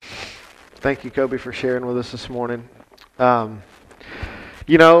Thank you, Kobe, for sharing with us this morning. Um,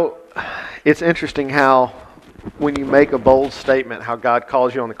 you know, it's interesting how when you make a bold statement, how God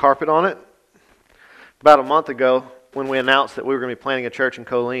calls you on the carpet on it. About a month ago, when we announced that we were going to be planting a church in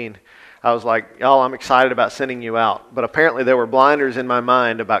Colleen, I was like, y'all, I'm excited about sending you out. But apparently there were blinders in my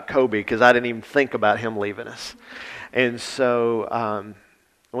mind about Kobe because I didn't even think about him leaving us. And so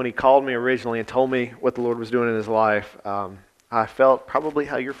when he called me originally and told me what the Lord was doing in his life, I felt probably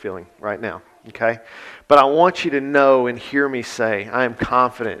how you're feeling right now, okay? But I want you to know and hear me say, I am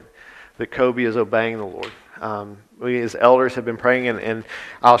confident that Kobe is obeying the Lord. We as elders have been praying, and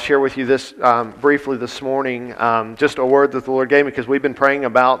I'll share with you this briefly this morning, just a word that the Lord gave me, because we've been praying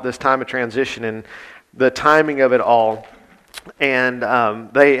about this time of transition and the timing of it all. And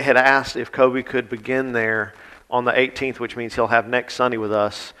they had asked if Kobe could begin there on the 18th, which means he'll have next Sunday with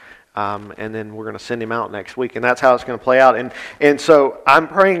us. And then we're going to send him out next week, and that's how it's going to play out. And so I'm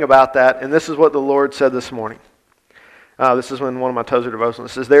praying about that, and this is what the Lord said this morning. This is when one of my Tozer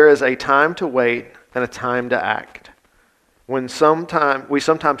devotionals says, "There is a time to wait and a time to act. We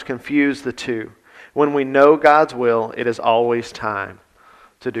sometimes confuse the two. When we know God's will, it is always time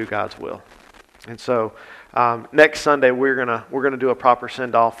to do God's will." And so next Sunday we're gonna do a proper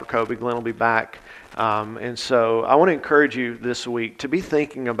send off for Kobe. Glenn will be back. And so I want to encourage you this week to be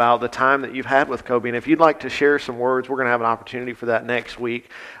thinking about the time that you've had with Kobe. And if you'd like to share some words, we're going to have an opportunity for that next week.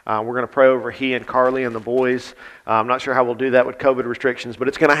 We're going to pray over he and Carly and the boys. I'm not sure how we'll do that with COVID restrictions, but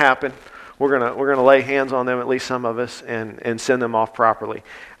it's going to happen. We're going to lay hands on them, at least some of us, and send them off properly.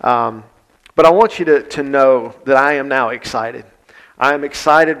 But I want you to know that I am now excited. I am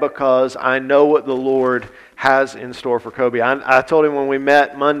excited because I know what the Lord has in store for Kobe. I told him when we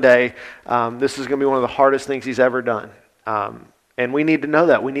met Monday, this is going to be one of the hardest things he's ever done. And we need to know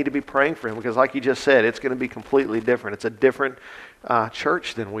that. We need to be praying for him because like you just said, it's going to be completely different. It's a different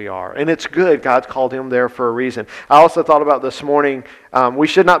church than we are. And it's good. God's called him there for a reason. I also thought about this morning, we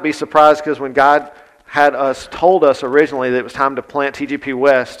should not be surprised because when God had told us originally that it was time to plant TGP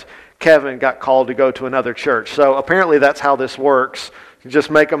West, Kevin got called to go to another church. So apparently that's how this works.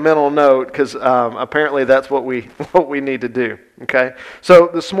 Just make a mental note because apparently that's what we need to do. Okay. So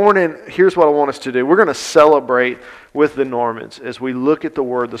this morning, here's what I want us to do. We're going to celebrate with the Normans as we look at the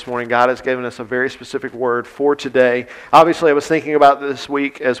Word this morning. God has given us a very specific word for today. Obviously, I was thinking about this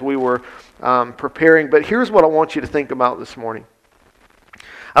week as we were preparing, but here's what I want you to think about this morning.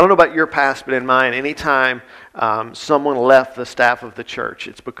 I don't know about your past, but in mine, anytime someone left the staff of the church,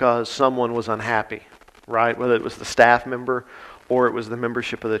 it's because someone was unhappy, right? Whether it was the staff member or it was the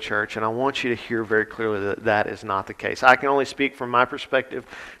membership of the church. And I want you to hear very clearly that that is not the case. I can only speak from my perspective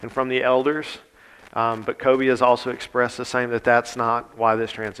and from the elders, but Kobe has also expressed the same, that that's not why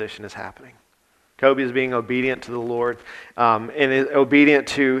this transition is happening. Kobe is being obedient to the Lord and is obedient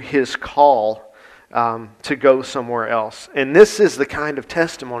to his call to go somewhere else. And this is the kind of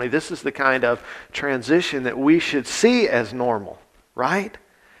testimony, this is the kind of transition that we should see as normal, right?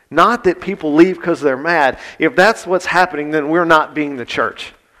 Not that people leave because they're mad. If that's what's happening, then we're not being the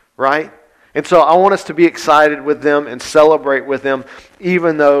church, right? And so I want us to be excited with them and celebrate with them,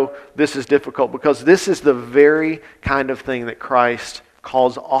 even though this is difficult, because this is the very kind of thing that Christ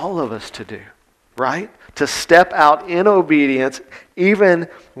calls all of us to do, right? To step out in obedience, even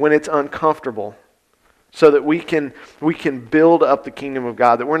when it's uncomfortable, so that we can build up the kingdom of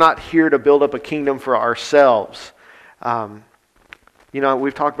God, that we're not here to build up a kingdom for ourselves.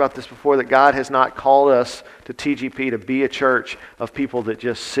 We've talked about this before, that God has not called us to TGP to be a church of people that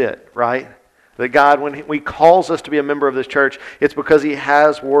just sit, right? That God, when He calls us to be a member of this church, it's because He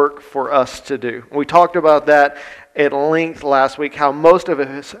has work for us to do. We talked about that at length last week, how most of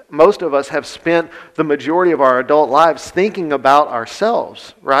us have spent the majority of our adult lives thinking about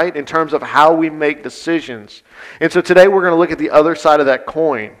ourselves, right? In terms of how we make decisions. And so today we're going to look at the other side of that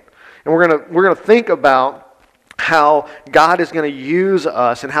coin. And we're going to think about how God is going to use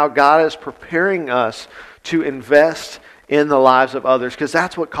us and how God is preparing us to invest in the lives of others, because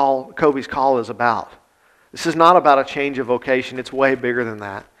that's what Kobe's call is about. This is not about a change of vocation. It's way bigger than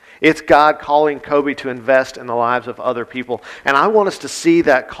that. It's God calling Kobe to invest in the lives of other people. And I want us to see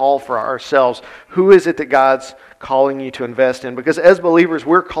that call for ourselves. Who is it that God's calling you to invest in? Because as believers,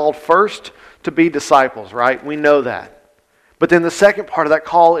 we're called first to be disciples, right? We know that. But then the second part of that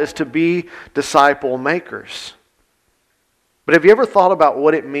call is to be disciple makers. But have you ever thought about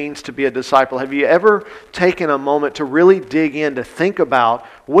what it means to be a disciple? Have you ever taken a moment to really dig in, to think about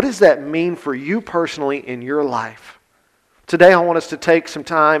what does that mean for you personally in your life? Today I want us to take some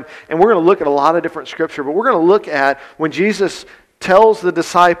time, and we're going to look at a lot of different scripture, but we're going to look at when Jesus tells the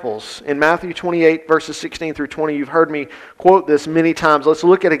disciples in Matthew 28, verses 16 through 20. You've heard me quote this many times. Let's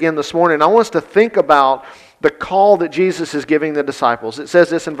look at it again this morning. I want us to think about the call that Jesus is giving the disciples. It says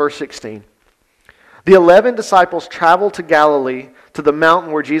this in verse 16. The 11 disciples traveled to Galilee, to the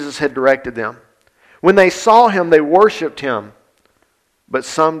mountain where Jesus had directed them. When they saw him, they worshipped him, but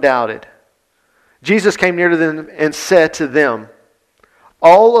some doubted. Jesus came near to them and said to them,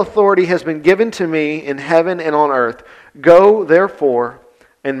 all authority has been given to me in heaven and on earth. Go, therefore,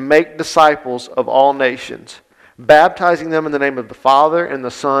 and make disciples of all nations, baptizing them in the name of the Father and the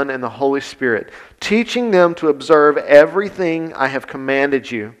Son and the Holy Spirit, teaching them to observe everything I have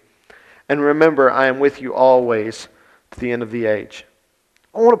commanded you. And remember, I am with you always to the end of the age.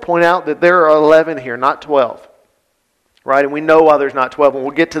 I want to point out that there are 11 here, not 12. Right? And we know why there's not 12, and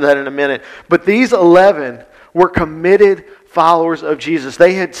we'll get to that in a minute. But these 11 were committed followers of Jesus.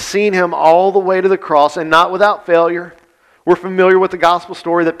 They had seen him all the way to the cross, and not without failure. We're familiar with the gospel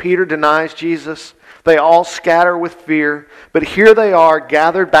story that Peter denies Jesus. They all scatter with fear. But here they are,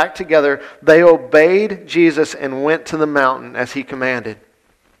 gathered back together. They obeyed Jesus and went to the mountain as he commanded.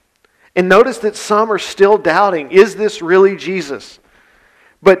 And notice that some are still doubting, is this really Jesus?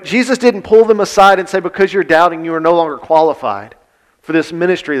 But Jesus didn't pull them aside and say, because you're doubting, you are no longer qualified for this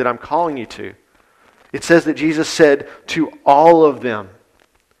ministry that I'm calling you to. It says that Jesus said to all of them,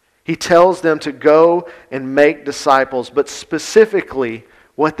 he tells them to go and make disciples. But specifically,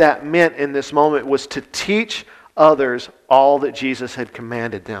 what that meant in this moment was to teach others all that Jesus had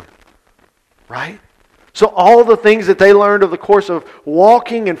commanded them. Right? So all the things that they learned over the course of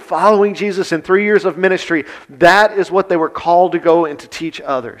walking and following Jesus in 3 years of ministry, that is what they were called to go and to teach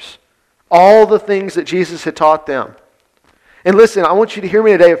others. All the things that Jesus had taught them. And listen, I want you to hear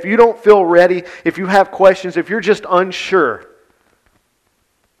me today. If you don't feel ready, if you have questions, if you're just unsure,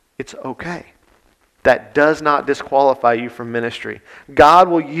 it's okay. That does not disqualify you from ministry. God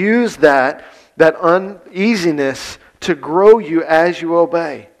will use that uneasiness to grow you as you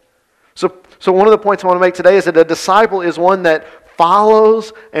obey. So one of the points I want to make today is that a disciple is one that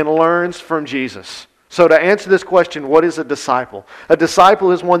follows and learns from Jesus. So to answer this question, what is a disciple? A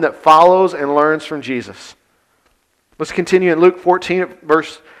disciple is one that follows and learns from Jesus. Let's continue in Luke 14,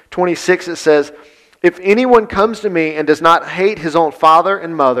 verse 26. It says, if anyone comes to me and does not hate his own father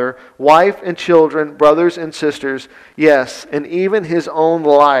and mother, wife and children, brothers and sisters, yes, and even his own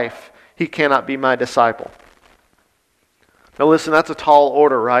life, he cannot be my disciple. Now listen, that's a tall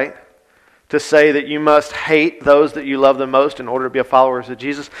order, right? To say that you must hate those that you love the most in order to be a follower of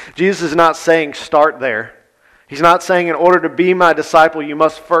Jesus. Jesus is not saying start there. He's not saying in order to be my disciple, you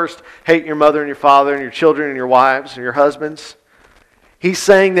must first hate your mother and your father and your children and your wives and your husbands. He's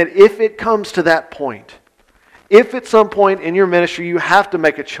saying that if it comes to that point, if at some point in your ministry you have to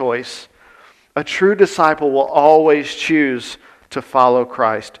make a choice, a true disciple will always choose to follow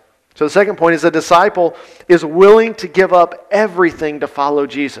Christ. So the second point is a disciple is willing to give up everything to follow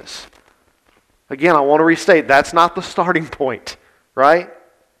Jesus. Again, I want to restate, that's not the starting point, right?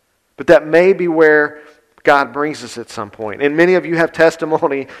 But that may be where God brings us at some point. And many of you have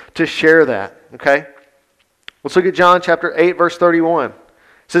testimony to share that, okay? Let's look at John chapter 8, verse 31. It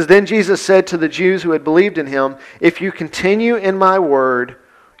says, then Jesus said to the Jews who had believed in him, if you continue in my word,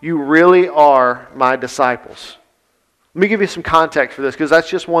 you really are my disciples. Let me give you some context for this, because that's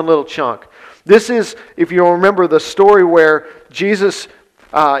just one little chunk. This is, if you remember, the story where Jesus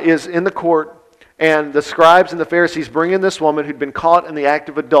is in the court, and the scribes and the Pharisees bring in this woman who'd been caught in the act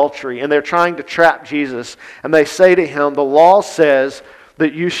of adultery, and they're trying to trap Jesus. And they say to him, the law says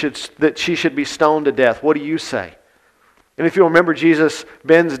that she should be stoned to death. What do you say? And if you'll remember, Jesus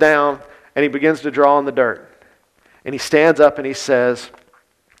bends down and he begins to draw in the dirt. And he stands up and he says,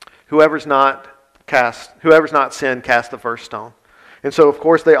 whoever's not sinned, cast the first stone. And so, of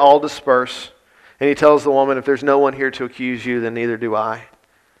course, they all disperse. And he tells the woman, if there's no one here to accuse you, then neither do I.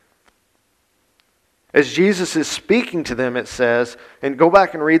 As Jesus is speaking to them, it says, and go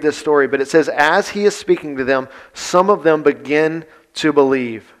back and read this story, but it says, as he is speaking to them, some of them begin to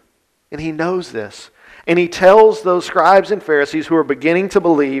believe. And he knows this. And he tells those scribes and Pharisees who are beginning to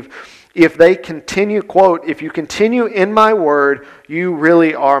believe, if they continue, quote, if you continue in my word, you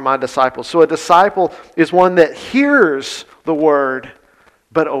really are my disciples. So a disciple is one that hears the word,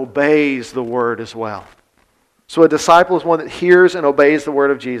 but obeys the word as well. So a disciple is one that hears and obeys the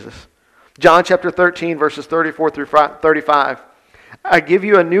word of Jesus. John chapter 13, verses 34 through 35. I give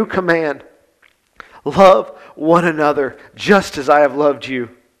you a new command. Love one another just as I have loved you.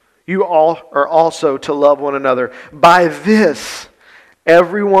 You all are also to love one another. By this,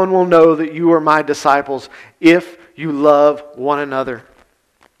 everyone will know that you are my disciples if you love one another.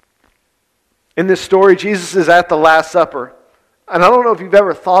 In this story, Jesus is at the Last Supper. And I don't know if you've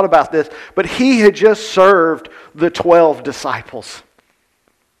ever thought about this, but he had just served the 12 disciples.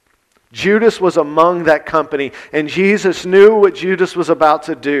 Judas was among that company, and Jesus knew what Judas was about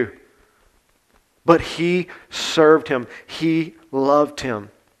to do. But he served him. He loved him.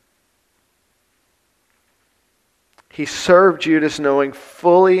 He served Judas knowing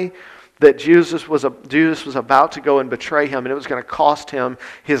fully that Judas was about to go and betray him, and it was going to cost him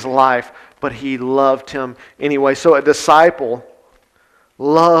his life, but he loved him anyway. So a disciple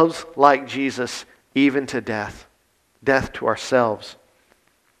loves like Jesus even to death. Death to ourselves.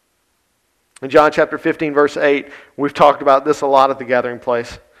 In John chapter 15, verse 8, we've talked about this a lot at the gathering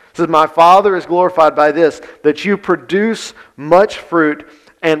place. It says, "My Father is glorified by this, that you produce much fruit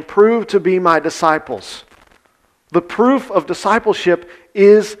and prove to be my disciples." The proof of discipleship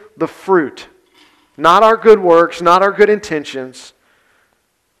is the fruit. Not our good works, not our good intentions.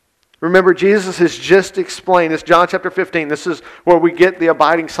 Remember, Jesus has just explained this, John chapter 15. This is where we get the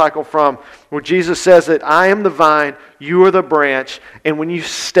abiding cycle from, where Jesus says that I am the vine, you are the branch, and when you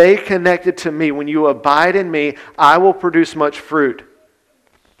stay connected to me, when you abide in me, I will produce much fruit.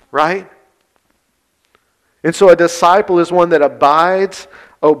 Right? And so a disciple is one that abides,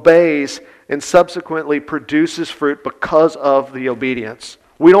 obeys, and subsequently produces fruit because of the obedience.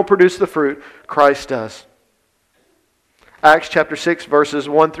 We don't produce the fruit, Christ does. Acts chapter 6, verses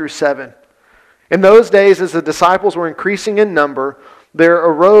 1 through 7. In those days, as the disciples were increasing in number, there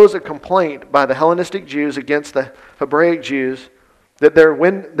arose a complaint by the Hellenistic Jews against the Hebraic Jews that their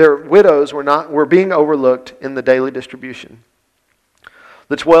widows were being overlooked in the daily distribution.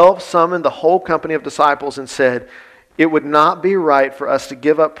 The 12 summoned the whole company of disciples and said, "It would not be right for us to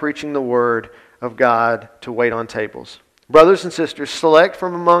give up preaching the word of God to wait on tables. Brothers and sisters, select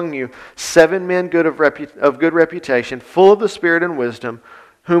from among you 7 men of good reputation, full of the Spirit and wisdom,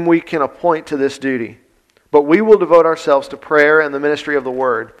 whom we can appoint to this duty. But we will devote ourselves to prayer and the ministry of the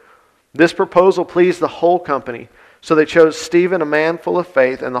word." This proposal pleased the whole company. So they chose Stephen, a man full of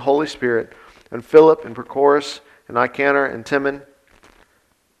faith and the Holy Spirit, and Philip and Prochorus and Nicanor and Timon,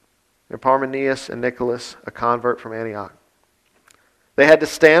 and Parmenius and Nicholas, a convert from Antioch. They had to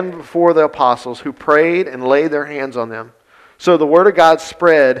stand before the apostles, who prayed and laid their hands on them. So the word of God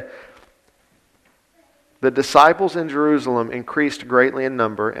spread. The disciples in Jerusalem increased greatly in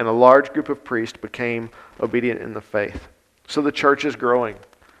number, and a large group of priests became obedient in the faith. So the church is growing.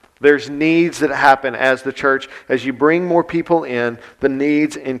 There's needs that happen as you bring more people in, the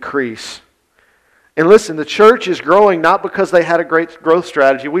needs increase. And listen, the church is growing not because they had a great growth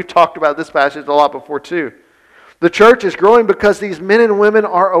strategy. We've talked about this passage a lot before too. The church is growing because these men and women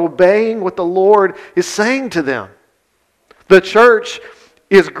are obeying what the Lord is saying to them. The church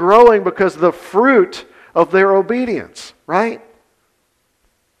is growing because of the fruit of their obedience, right?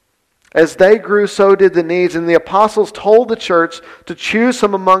 As they grew, so did the needs. And the apostles told the church to choose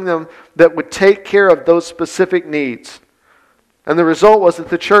some among them that would take care of those specific needs. And the result was that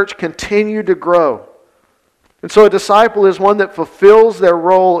the church continued to grow. And so a disciple is one that fulfills their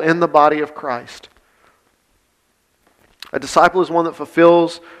role in the body of Christ. A disciple is one that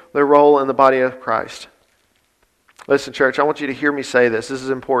fulfills their role in the body of Christ. Listen, church, I want you to hear me say this. This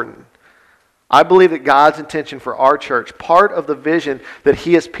is important. I believe that God's intention for our church, part of the vision that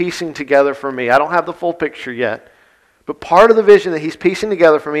He is piecing together for me, I don't have the full picture yet, but part of the vision that He's piecing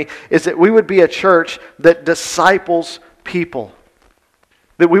together for me is that we would be a church that disciples people.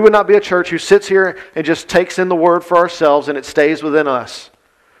 That we would not be a church who sits here and just takes in the word for ourselves and it stays within us.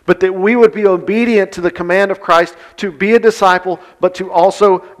 But that we would be obedient to the command of Christ to be a disciple, but to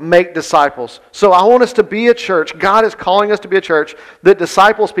also make disciples. So I want us to be a church. God is calling us to be a church that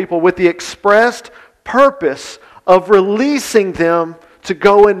disciples people with the expressed purpose of releasing them to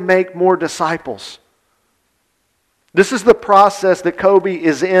go and make more disciples. This is the process that Kobe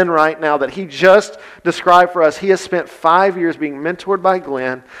is in right now that he just described for us. He has spent 5 years being mentored by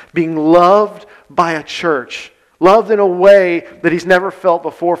Glenn, being loved by a church. Loved in a way that he's never felt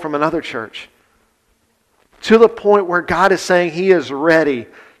before from another church. To the point where God is saying He is ready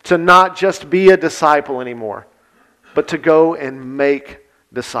to not just be a disciple anymore, but to go and make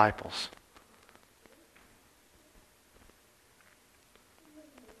disciples.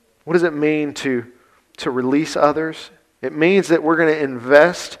 What does it mean to release others? It means that we're going to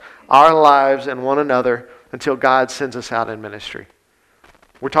invest our lives in one another until God sends us out in ministry.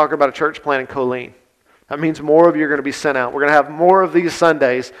 We're talking about a church plant in Colleen. That means more of you are going to be sent out. We're going to have more of these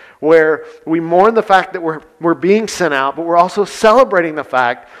Sundays where we mourn the fact that we're being sent out, but we're also celebrating the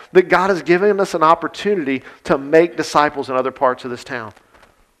fact that God has given us an opportunity to make disciples in other parts of this town.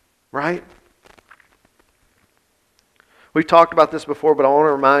 Right? We've talked about this before, but I want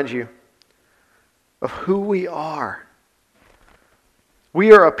to remind you of who we are.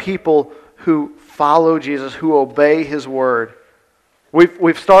 We are a people who follow Jesus, who obey His word.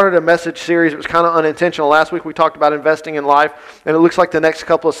 We've started a message series. It was kind of unintentional. Last week we talked about investing in life, and it looks like the next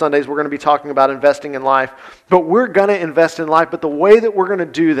couple of Sundays we're going to be talking about investing in life. But we're going to invest in life, but the way that we're going to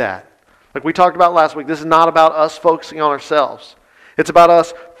do that, like we talked about last week, this is not about us focusing on ourselves. It's about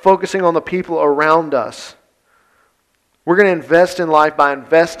us focusing on the people around us. We're going to invest in life by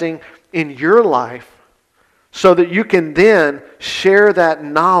investing in your life so that you can then share that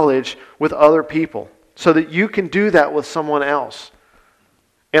knowledge with other people, so that you can do that with someone else.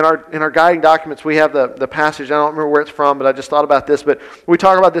 In our guiding documents, we have the passage. I don't remember where it's from, but I just thought about this. But we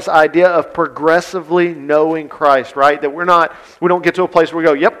talk about this idea of progressively knowing Christ, right? That we don't get to a place where we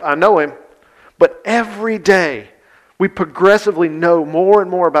go, yep, I know Him. But every day, we progressively know more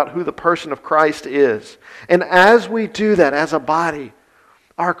and more about who the person of Christ is. And as we do that as a body,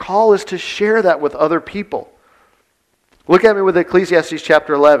 our call is to share that with other people. Look at me with Ecclesiastes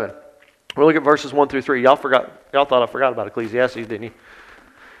chapter 11. We'll look at verses 1 through 3. Y'all thought I forgot about Ecclesiastes, didn't you?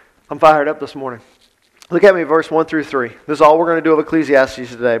 I'm fired up this morning. Look at me, verse 1 through 3. This is all we're going to do of Ecclesiastes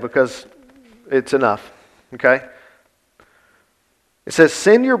today because it's enough. Okay? It says,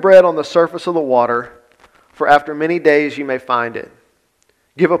 "Send your bread on the surface of the water, for after many days you may find it.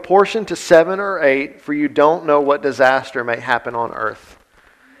 Give a portion to 7 or 8, for you don't know what disaster may happen on earth.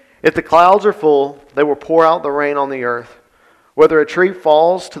 If the clouds are full, they will pour out the rain on the earth. Whether a tree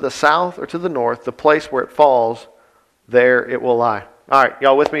falls to the south or to the north, the place where it falls, there it will lie." All right,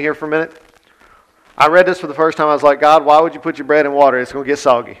 y'all with me here for a minute? I read this for the first time. I was like, God, why would you put your bread in water? It's going to get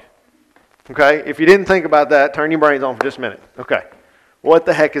soggy. Okay? If you didn't think about that, turn your brains on for just a minute. Okay. What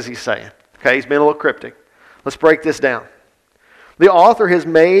the heck is he saying? Okay, he's been a little cryptic. Let's break this down. The author has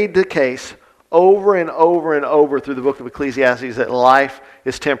made the case over and over and over through the book of Ecclesiastes that life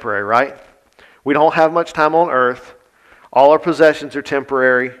is temporary, right? We don't have much time on earth. All our possessions are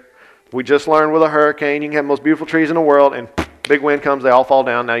temporary. We just learned with a hurricane, you can have the most beautiful trees in the world, and big wind comes, they all fall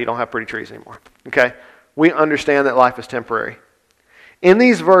down. Now you don't have pretty trees anymore. Okay? We understand that life is temporary. In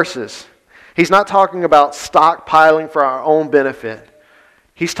these verses, he's not talking about stockpiling for our own benefit.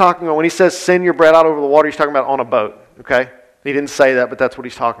 He's talking about, when he says send your bread out over the water, he's talking about on a boat. Okay? He didn't say that, but that's what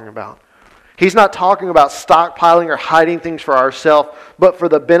he's talking about. He's not talking about stockpiling or hiding things for ourselves, but for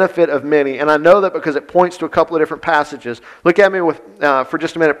the benefit of many. And I know that because it points to a couple of different passages. Look at me for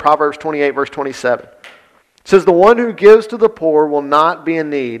just a minute, Proverbs 28, verse 27. It says, "The one who gives to the poor will not be in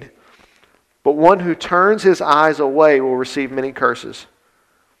need, but one who turns his eyes away will receive many curses."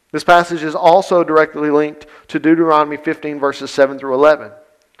 This passage is also directly linked to Deuteronomy 15, verses 7 through 11.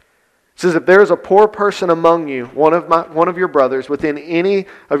 It says, "If there is a poor person among you, one of your brothers, within any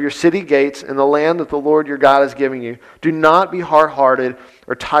of your city gates in the land that the Lord your God is giving you, do not be hard-hearted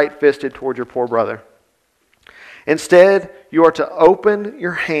or tight-fisted toward your poor brother. Instead, you are to open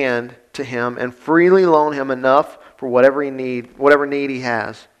your hand to him and freely loan him enough for whatever need he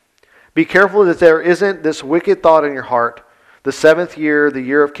has. Be careful that there isn't this wicked thought in your heart. The 7th year, the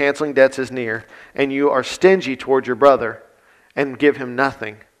year of canceling debts, is near, and you are stingy toward your brother and give him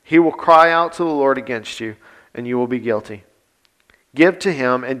nothing. He will cry out to the Lord against you, and you will be guilty. Give to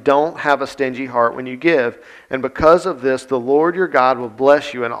him, and don't have a stingy heart when you give. And because of this, the Lord your God will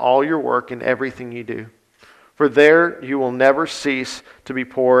bless you in all your work and everything you do. For there you will never cease to be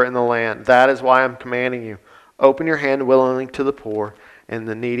poor in the land. That is why I'm commanding you. Open your hand willingly to the poor and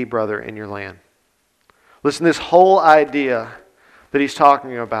the needy brother in your land." Listen, this whole idea that he's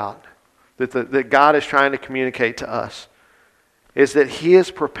talking about, that God is trying to communicate to us, is that he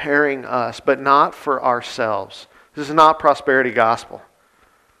is preparing us, but not for ourselves. This is not prosperity gospel.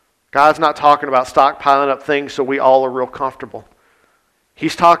 God's not talking about stockpiling up things so we all are real comfortable.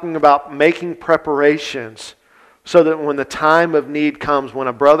 He's talking about making preparations so that when the time of need comes, when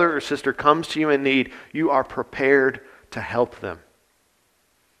a brother or sister comes to you in need, you are prepared to help them.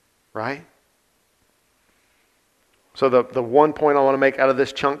 Right? So the one point I want to make out of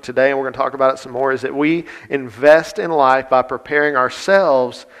this chunk today, and we're going to talk about it some more, is that we invest in life by preparing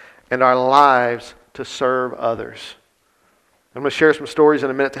ourselves and our lives to serve others. I'm going to share some stories in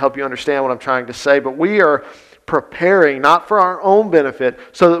a minute to help you understand what I'm trying to say, but we are preparing not for our own benefit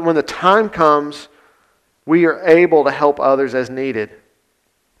so that when the time comes, we are able to help others as needed.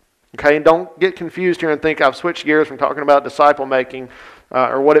 Okay, and don't get confused here and think I've switched gears from talking about disciple making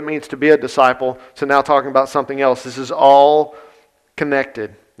or what it means to be a disciple to now talking about something else. This is all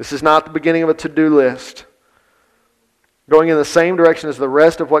connected. This is not the beginning of a to-do list. Going in the same direction as the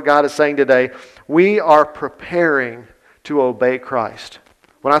rest of what God is saying today, we are preparing to obey Christ.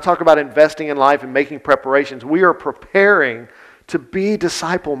 When I talk about investing in life and making preparations, we are preparing to be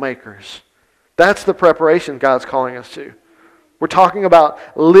disciple makers. That's the preparation God's calling us to. We're talking about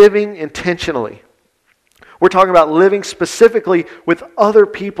living intentionally. We're talking about living specifically with other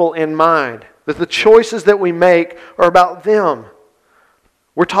people in mind. That the choices that we make are about them.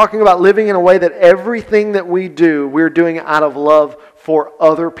 We're talking about living in a way that everything that we do, we're doing out of love for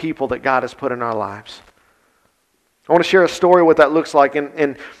other people that God has put in our lives. I want to share a story of what that looks like.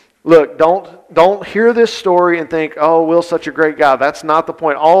 And look, don't hear this story and think, oh, Will's such a great guy. That's not the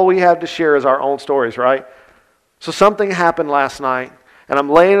point. All we have to share is our own stories, right? So something happened last night, and I'm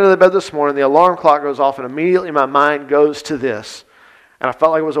laying in the bed this morning, the alarm clock goes off, and immediately my mind goes to this. And I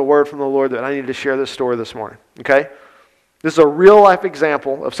felt like it was a word from the Lord that I needed to share this story this morning, okay? This is a real-life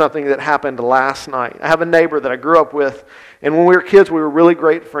example of something that happened last night. I have a neighbor that I grew up with, and when we were kids, we were really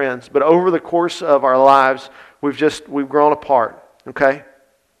great friends. But over the course of our lives, we've grown apart, okay?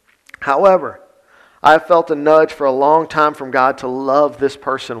 However, I have felt a nudge for a long time from God to love this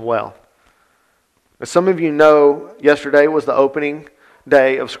person well. As some of you know, yesterday was the opening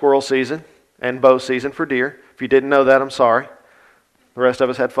day of squirrel season and bow season for deer. If you didn't know that, I'm sorry. The rest of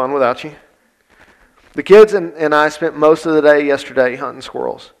us had fun without you. The kids and I spent most of the day yesterday hunting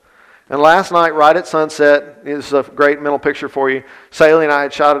squirrels. And last night, right at sunset, this is a great mental picture for you, Saley and I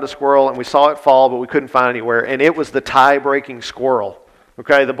had shot at a squirrel, and we saw it fall, but we couldn't find it anywhere. And it was the tie-breaking squirrel.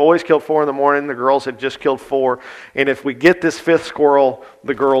 Okay, the boys killed 4 in the morning, the girls had just killed 4. And if we get this 5th squirrel,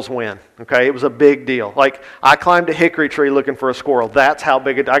 the girls win. Okay, it was a big deal. Like, I climbed a hickory tree looking for a squirrel. That's how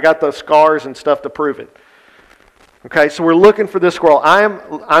big I got the scars and stuff to prove it. Okay, so we're looking for this squirrel.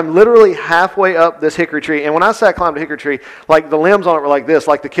 I'm literally halfway up this hickory tree, and when I say I climbed a hickory tree, like the limbs on it were like this,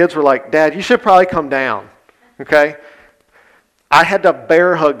 like the kids were like, Dad, you should probably come down. Okay? I had to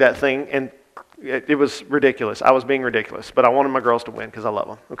bear hug that thing, and it was ridiculous. I was being ridiculous, but I wanted my girls to win because I love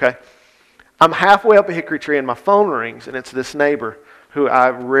them. Okay? I'm halfway up a hickory tree, and my phone rings, and it's this neighbor who I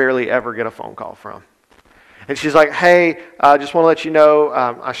rarely ever get a phone call from. And she's like, hey, I just want to let you know,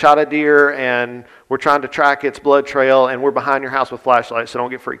 I shot a deer, and we're trying to track its blood trail, and we're behind your house with flashlights, so don't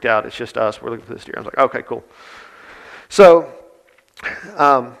get freaked out. It's just us. We're looking for this deer. I was like, okay, cool. So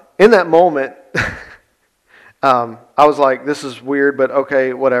in that moment, I was like, this is weird, but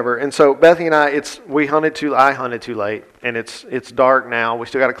okay, whatever. And so Bethany and I hunted too late, and it's dark now. We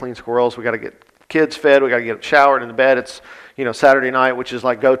still got to clean squirrels. We got to get kids fed. We got to get showered in the bed. It's Saturday night, which is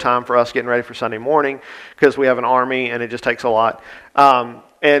like go time for us getting ready for Sunday morning because we have an army and it just takes a lot.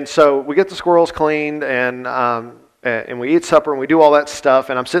 And so we get the squirrels cleaned and we eat supper and we do all that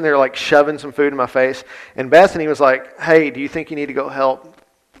stuff. And I'm sitting there like shoving some food in my face. And Bethany was like, hey, do you think you need to go help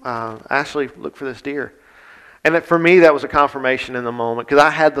Ashley look for this deer? And for me, that was a confirmation in the moment because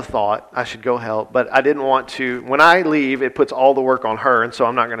I had the thought I should go help, but I didn't want to. When I leave, it puts all the work on her, and so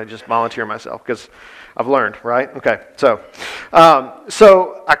I'm not going to just volunteer myself because I've learned, right? Okay, so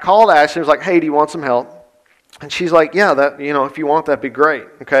I called Ashley and was like, hey, do you want some help? And she's like, yeah, if you want, that'd be great,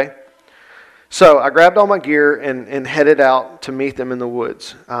 okay? So I grabbed all my gear and headed out to meet them in the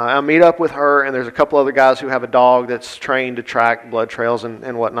woods. I'll meet up with her, and there's a couple other guys who have a dog that's trained to track blood trails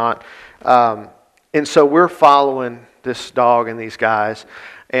and whatnot. And so we're following this dog and these guys,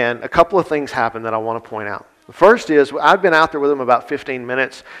 and a couple of things happened that I want to point out. The first is, I'd been out there with them about 15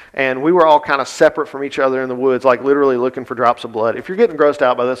 minutes, and we were all kind of separate from each other in the woods, like literally looking for drops of blood. If you're getting grossed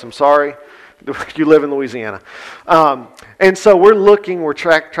out by this, I'm sorry. You live in Louisiana. And so we're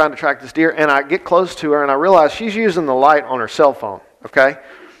trying to track this deer, and I get close to her, and I realize she's using the light on her cell phone, okay?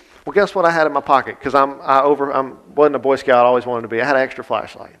 Well, guess what I had in my pocket? Because I wasn't a Boy Scout I always wanted to be. I had an extra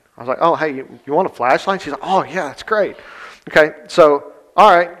flashlight. I was like, oh, hey, you want a flashlight? She's like, oh, yeah, that's great. Okay, so, all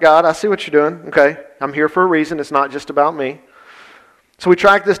right, God, I see what you're doing. Okay, I'm here for a reason. It's not just about me. So we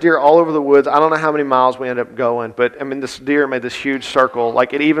tracked this deer all over the woods. I don't know how many miles we ended up going, but, this deer made this huge circle.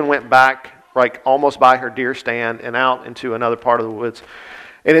 Like, it even went back, like, almost by her deer stand and out into another part of the woods.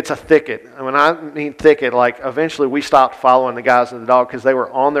 And it's a thicket. And when I mean thicket, like, eventually we stopped following the guys and the dog because they were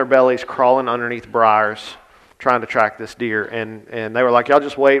on their bellies crawling underneath briars trying to track this deer, and they were like, y'all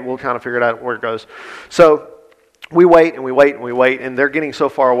just wait, we'll kind of figure it out where it goes. So we wait, and they're getting so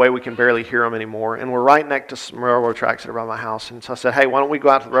far away we can barely hear them anymore, and we're right next to some railroad tracks that are by my house, and so I said, hey, why don't we go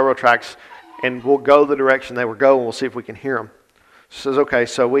out to the railroad tracks, and we'll go the direction they were going, and we'll see if we can hear them. She says, okay,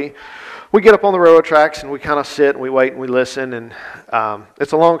 so we get up on the railroad tracks, and we kind of sit, and we wait, and we listen, and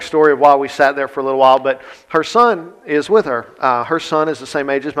it's a long story of why we sat there for a little while, but her son is with her. Her son is the same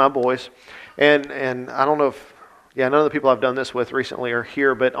age as my boys, and I don't know if, none of the people I've done this with recently are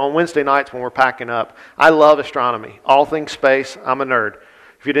here, but on Wednesday nights when we're packing up, I love astronomy. All things space, I'm a nerd.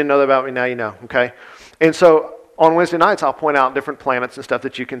 If you didn't know that about me, now you know, okay? And so on Wednesday nights, I'll point out different planets and stuff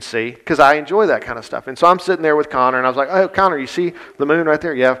that you can see because I enjoy that kind of stuff. And so I'm sitting there with Connor, and I was like, oh, Connor, you see the moon right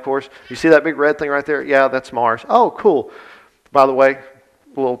there? Yeah, of course. You see that big red thing right there? Yeah, that's Mars. Oh, cool. By the way,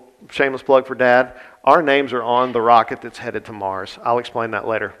 a little shameless plug for Dad. Our names are on the rocket that's headed to Mars. I'll explain that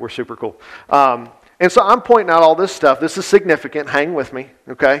later. We're super cool. And so I'm pointing out all this stuff. This is significant. Hang with me,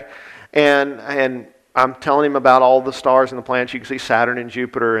 okay? And I'm telling him about all the stars and the planets. You can see Saturn and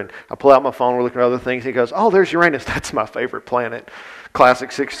Jupiter. And I pull out my phone. We're looking at other things. He goes, "Oh, there's Uranus. That's my favorite planet."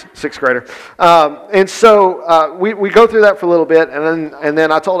 Classic sixth grader. And so we go through that for a little bit. And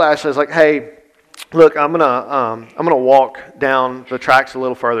then I told Ashley, I was like, "Hey, look, I'm gonna walk down the tracks a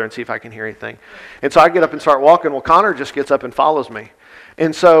little further and see if I can hear anything." And so I get up and start walking. Well, Connor just gets up and follows me.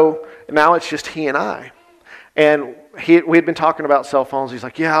 And so now it's just he and I. And we had been talking about cell phones. He's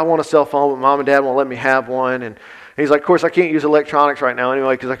like, "Yeah, I want a cell phone, but Mom and Dad won't let me have one." And he's like, "Of course, I can't use electronics right now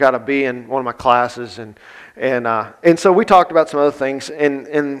anyway because I got to be in one of my classes." And so we talked about some other things,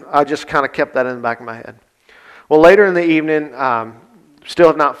 and I just kind of kept that in the back of my head. Well, later in the evening, still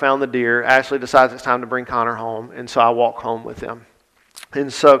have not found the deer. Ashley decides it's time to bring Connor home, and so I walk home with him.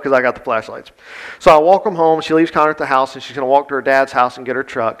 And so, because I got the flashlights. So I walk them home. She leaves Connor at the house, and she's going to walk to her dad's house and get her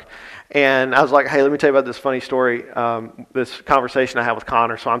truck. And I was like, "Hey, let me tell you about this funny story, this conversation I had with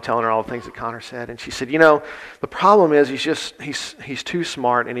Connor." So I'm telling her all the things that Connor said. And she said, "You know, the problem is he's too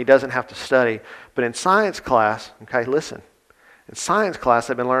smart and he doesn't have to study. But in science class," okay, listen, in science class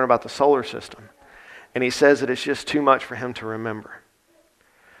they've been learning about the solar system. And he says that it's just too much for him to remember."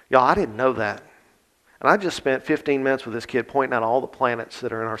 Y'all, I didn't know that. And I just spent 15 minutes with this kid pointing out all the planets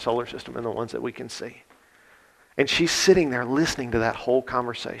that are in our solar system and the ones that we can see. And she's sitting there listening to that whole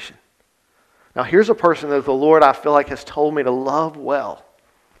conversation. Now, here's a person that the Lord, I feel like, has told me to love well.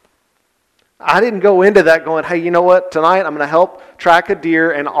 I didn't go into that going, "Hey, you know what? Tonight I'm going to help track a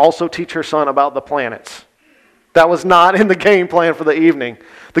deer and also teach her son about the planets." That was not in the game plan for the evening.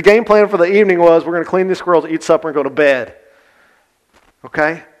 The game plan for the evening was we're going to clean the squirrels, eat supper, and go to bed.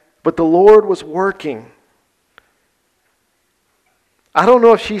 Okay? But the Lord was working. I don't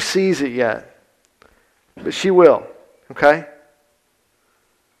know if she sees it yet, but she will. Okay?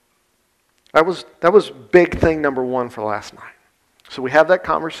 That was big thing number one for last night. So we have that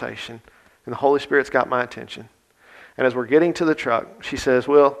conversation, and the Holy Spirit's got my attention. And as we're getting to the truck, she says,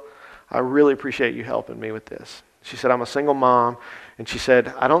 "Will, I really appreciate you helping me with this." She said, "I'm a single mom." And she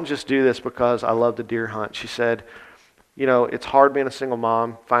said, "I don't just do this because I love to deer hunt." She said, "You know, it's hard being a single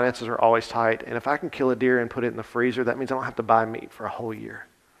mom. Finances are always tight. And if I can kill a deer and put it in the freezer, that means I don't have to buy meat for a whole year."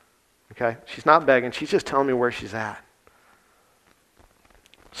 Okay? She's not begging. She's just telling me where she's at.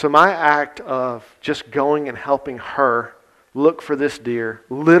 So my act of just going and helping her look for this deer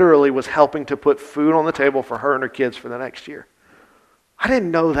literally was helping to put food on the table for her and her kids for the next year. I didn't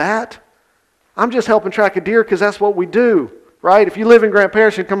know that. I'm just helping track a deer because that's what we do, right? If you live in Grant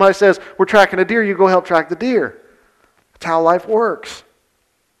Parish and somebody says, "We're tracking a deer," you go help track the deer. That's how life works.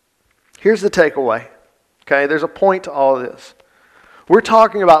 Here's the takeaway. Okay, there's a point to all of this. We're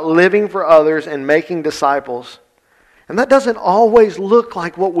talking about living for others and making disciples. And that doesn't always look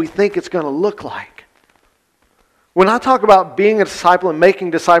like what we think it's going to look like. When I talk about being a disciple and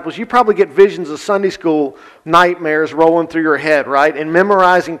making disciples, you probably get visions of Sunday school nightmares rolling through your head, right? And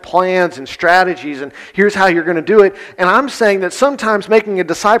memorizing plans and strategies, and here's how you're going to do it. And I'm saying that sometimes making a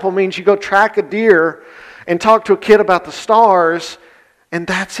disciple means you go track a deer and talk to a kid about the stars, and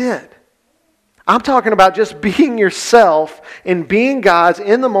that's it. I'm talking about just being yourself and being God's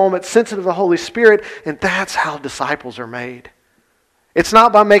in the moment, sensitive to the Holy Spirit, and that's how disciples are made. It's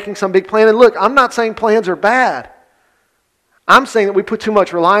not by making some big plan. And look, I'm not saying plans are bad. I'm saying that we put too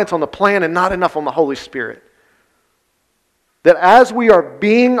much reliance on the plan and not enough on the Holy Spirit. That as we are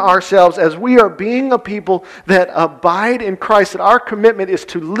being ourselves, as we are being a people that abide in Christ, that our commitment is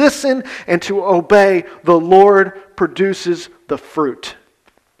to listen and to obey, the Lord produces the fruit,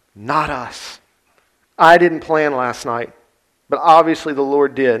 not us. I didn't plan last night, but obviously the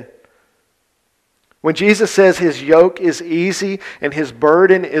Lord did. When Jesus says his yoke is easy and his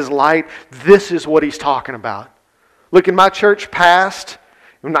burden is light, this is what he's talking about. Look, in my church past,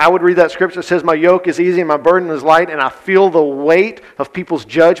 when I would read that scripture that says my yoke is easy and my burden is light, and I feel the weight of people's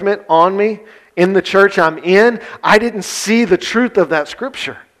judgment on me in the church I'm in, I didn't see the truth of that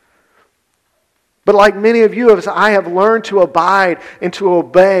scripture. But like many of you, as I have learned to abide and to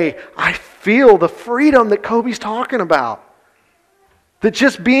obey, I feel the freedom that Kobe's talking about. That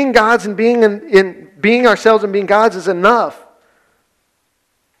just being God's and being ourselves and being God's is enough.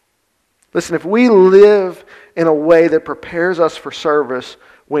 Listen, if we live in a way that prepares us for service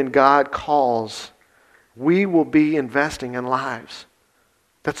when God calls, we will be investing in lives.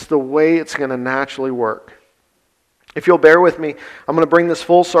 That's the way it's going to naturally work. If you'll bear with me, I'm going to bring this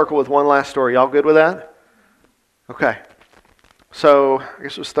full circle with one last story. Y'all good with that? Okay. So, I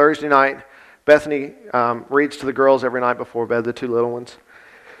guess it was Thursday night. Bethany reads to the girls every night before bed, the two little ones.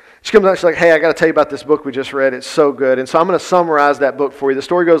 She comes out, she's like, hey, I got to tell you about this book we just read. It's so good. And so I'm going to summarize that book for you. The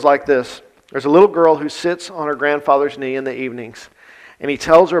story goes like this. There's a little girl who sits on her grandfather's knee in the evenings, and he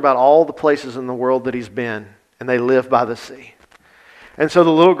tells her about all the places in the world that he's been, and they live by the sea. And so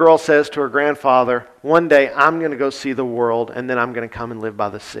the little girl says to her grandfather, one day I'm going to go see the world, and then I'm going to come and live by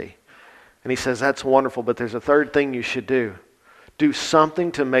the sea. And he says, that's wonderful, but there's a third thing you should do. Do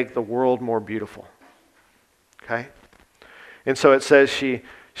something to make the world more beautiful. Okay? And so it says she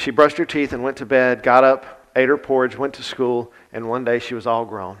brushed her teeth and went to bed, got up, ate her porridge, went to school, and one day she was all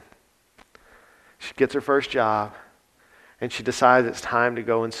grown. She gets her first job, and she decides it's time to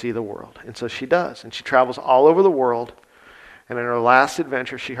go and see the world. And so she does, and she travels all over the world, and in her last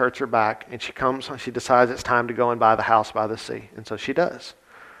adventure, she hurts her back, and she decides it's time to go and buy the house by the sea. And so she does.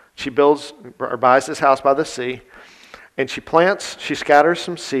 She buys this house by the sea, and she scatters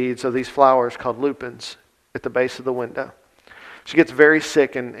some seeds of these flowers called lupins at the base of the window. She gets very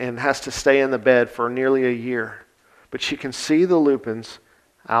sick and has to stay in the bed for nearly a year. But she can see the lupins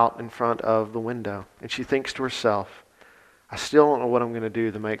out in front of the window. And she thinks to herself, I still don't know what I'm going to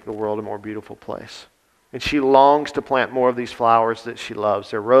do to make the world a more beautiful place. And she longs to plant more of these flowers that she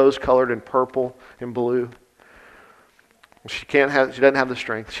loves. They're rose-colored and purple and blue. She doesn't have the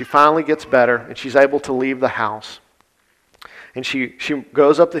strength. She finally gets better, and she's able to leave the house. And she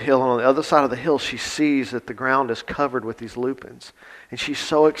goes up the hill, and on the other side of the hill, she sees that the ground is covered with these lupins. And she's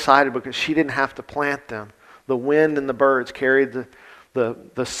so excited because she didn't have to plant them. The wind and the birds carried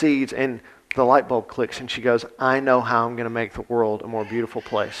the seeds, and the light bulb clicks, and she goes, I know how I'm going to make the world a more beautiful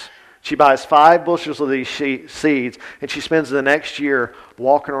place. She buys 5 bushels of these seeds, and she spends the next year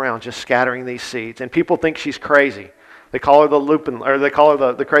walking around just scattering these seeds. And people think she's crazy. They call her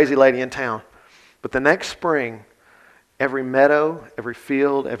the crazy lady in town. But the next spring, every meadow, every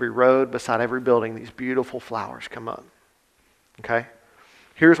field, every road, beside every building, these beautiful flowers come up. Okay?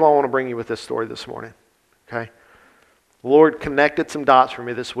 Here's why I want to bring you with this story this morning. Okay? The Lord connected some dots for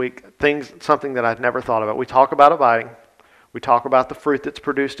me this week, something that I'd never thought about. We talk about abiding. We talk about the fruit that's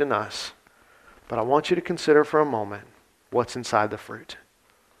produced in us. But I want you to consider for a moment what's inside the fruit.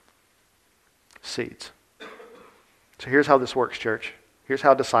 Seeds. So here's how this works, church. Here's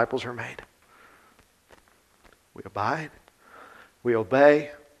how disciples are made. We abide. We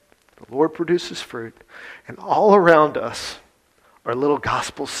obey. The Lord produces fruit. And all around us are little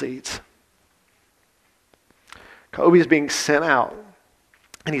gospel seeds. Kobe is being sent out.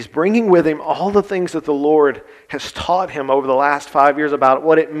 And he's bringing with him all the things that the Lord has taught him over the last 5 years about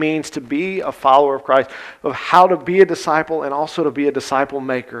what it means to be a follower of Christ, of how to be a disciple and also to be a disciple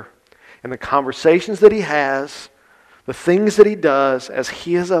maker. And the conversations that he has, the things that he does as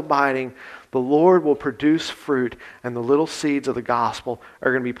he is abiding, the Lord will produce fruit, and the little seeds of the gospel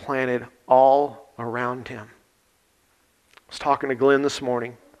are going to be planted all around him. I was talking to Glenn this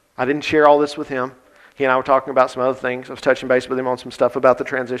morning. I didn't share all this with him. He and I were talking about some other things. I was touching base with him on some stuff about the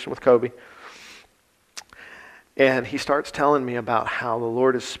transition with Kobe. And he starts telling me about how the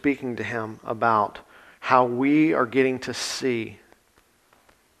Lord is speaking to him about how we are getting to see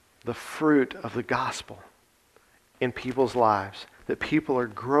the fruit of the gospel in people's lives. That people are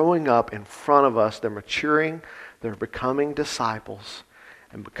growing up in front of us. They're maturing. They're becoming disciples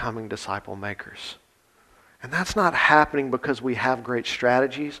and becoming disciple makers. And that's not happening because we have great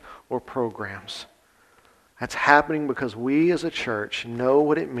strategies or programs. That's happening because we as a church know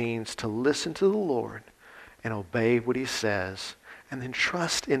what it means to listen to the Lord and obey what He says and then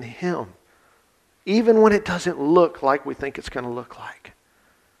trust in Him, even when it doesn't look like we think it's going to look like.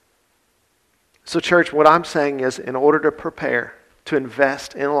 So church, what I'm saying is, in order to prepare to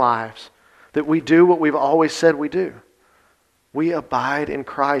invest in lives, that we do what we've always said we do. We abide in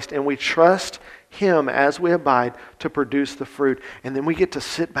Christ and we trust Him as we abide to produce the fruit. And then we get to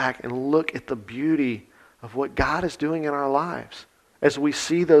sit back and look at the beauty of what God is doing in our lives as we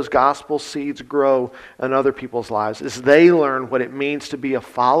see those gospel seeds grow in other people's lives, as they learn what it means to be a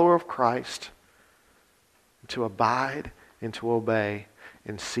follower of Christ, to abide and to obey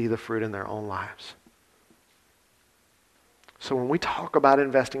and see the fruit in their own lives. So when we talk about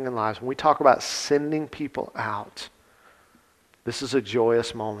investing in lives, when we talk about sending people out, this is a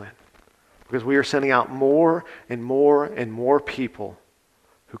joyous moment because we are sending out more and more and more people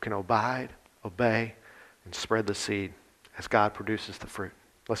who can abide, obey, and spread the seed as God produces the fruit.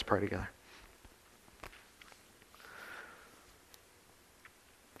 Let's pray together.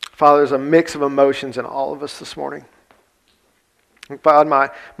 Father, there's a mix of emotions in all of us this morning. And God,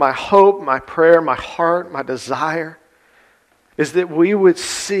 my hope, my prayer, my heart, my desire is that we would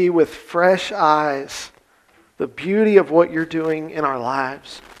see with fresh eyes the beauty of what you're doing in our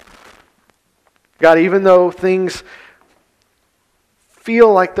lives. God, even though things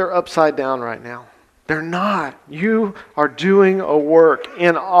feel like they're upside down right now, they're not. You are doing a work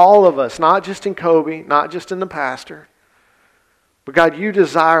in all of us, not just in Kobe, not just in the pastor. But God, you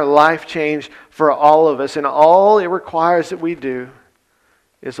desire life change for all of us, and all it requires that we do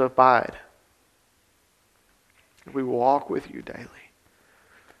is abide. We walk with you daily.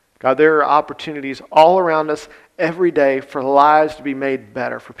 God, there are opportunities all around us every day for lives to be made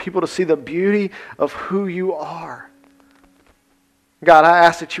better, for people to see the beauty of who you are. God, I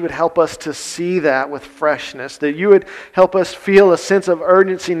ask that you would help us to see that with freshness, that you would help us feel a sense of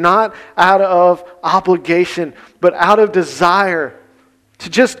urgency, not out of obligation, but out of desire to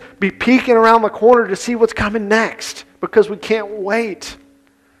just be peeking around the corner to see what's coming next, because we can't wait.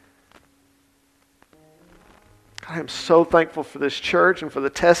 God, I am so thankful for this church and for the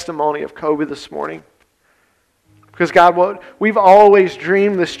testimony of Kobe this morning. Because God, what we've always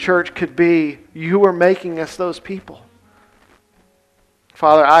dreamed this church could be, you are making us those people.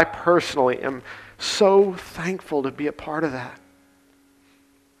 Father, I personally am so thankful to be a part of that.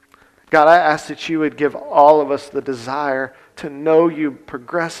 God, I ask that you would give all of us the desire to know you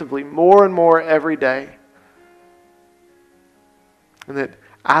progressively more and more every day. And that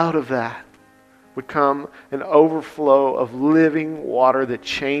out of that would come an overflow of living water that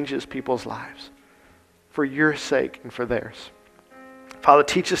changes people's lives for your sake and for theirs. Father,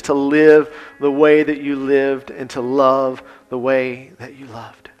 teach us to live the way that you lived and to love the way that you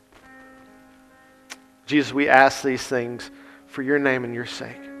loved. Jesus, we ask these things for your name and your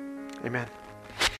sake. Amen.